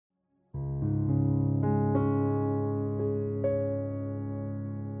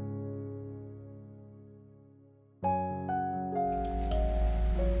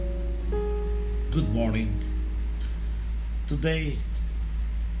morning. Today,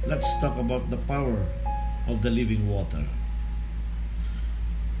 let's talk about the power of the living water.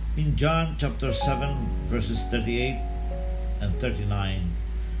 In John chapter 7, verses 38 and 39,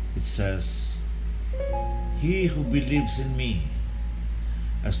 it says, "He who believes in me,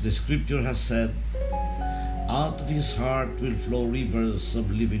 as the scripture has said, out of his heart will flow rivers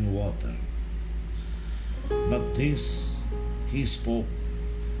of living water." But this he spoke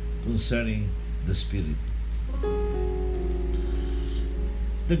concerning the Spirit.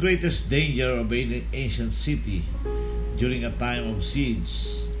 The greatest danger of any ancient city during a time of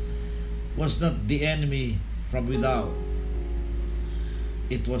siege was not the enemy from without.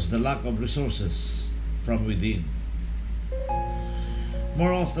 It was the lack of resources from within.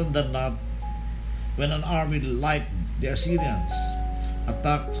 More often than not, when an army like the Assyrians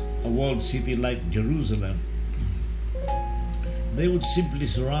attacked a walled city like Jerusalem, they would simply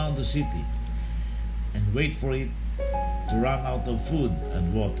surround the city and wait for it to run out of food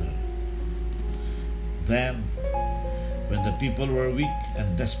and water. Then, when the people were weak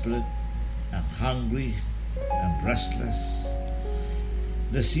and desperate and hungry and restless,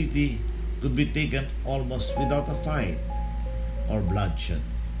 the city could be taken almost without a fight or bloodshed.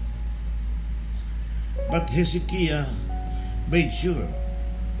 But Hezekiah made sure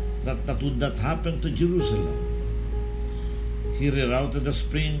that that would not happen to Jerusalem. He rerouted a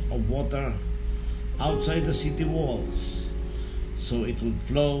spring of water outside the city walls so it would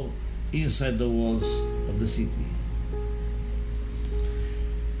flow inside the walls of the city.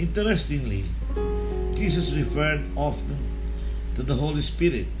 Interestingly, Jesus referred often to the Holy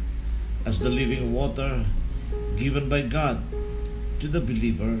Spirit as the living water given by God to the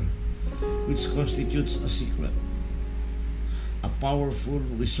believer, which constitutes a secret, a powerful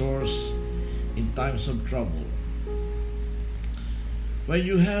resource in times of trouble. When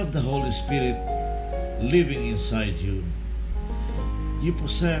you have the Holy Spirit living inside you, you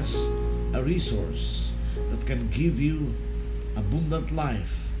possess a resource that can give you abundant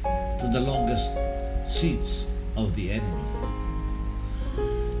life to the longest siege of the enemy.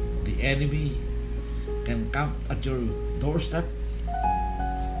 The enemy can camp at your doorstep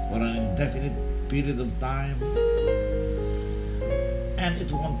for an indefinite period of time, and it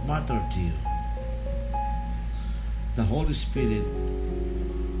won't matter to you. The Holy Spirit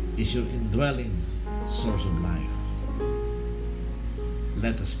is your indwelling source of life.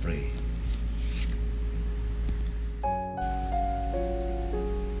 Let us pray.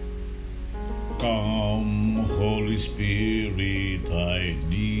 Come, Holy Spirit, I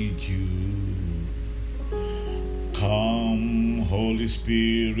need you. Come, Holy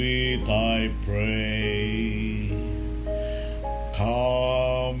Spirit, I pray.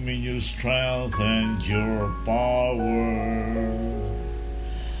 Come in your strength and your power.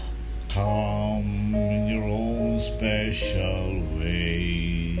 Come in your own special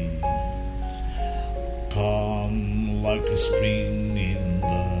way. Come like a spring in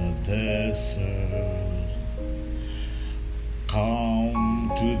the desert.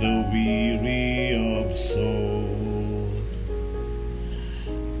 Come to the weary of soul.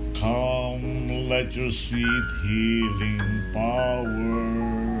 Come, let your sweet healing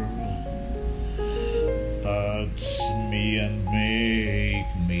power touch me and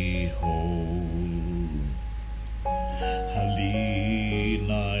make me whole.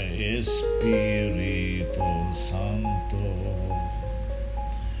 Halina Espiritu Santo,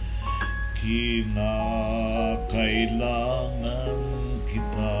 kinakailangan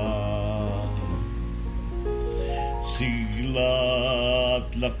kita. Sigla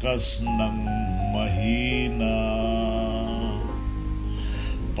at lakas ng mahina,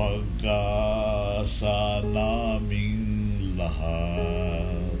 pag-asa naming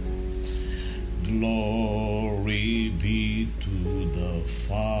lahat. Glory be to the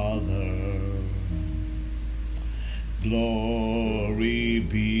Father. Glory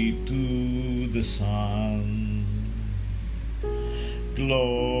be to the Son.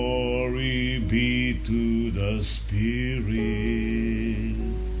 Glory be to the Spirit.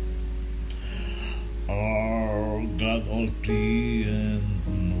 Our God all three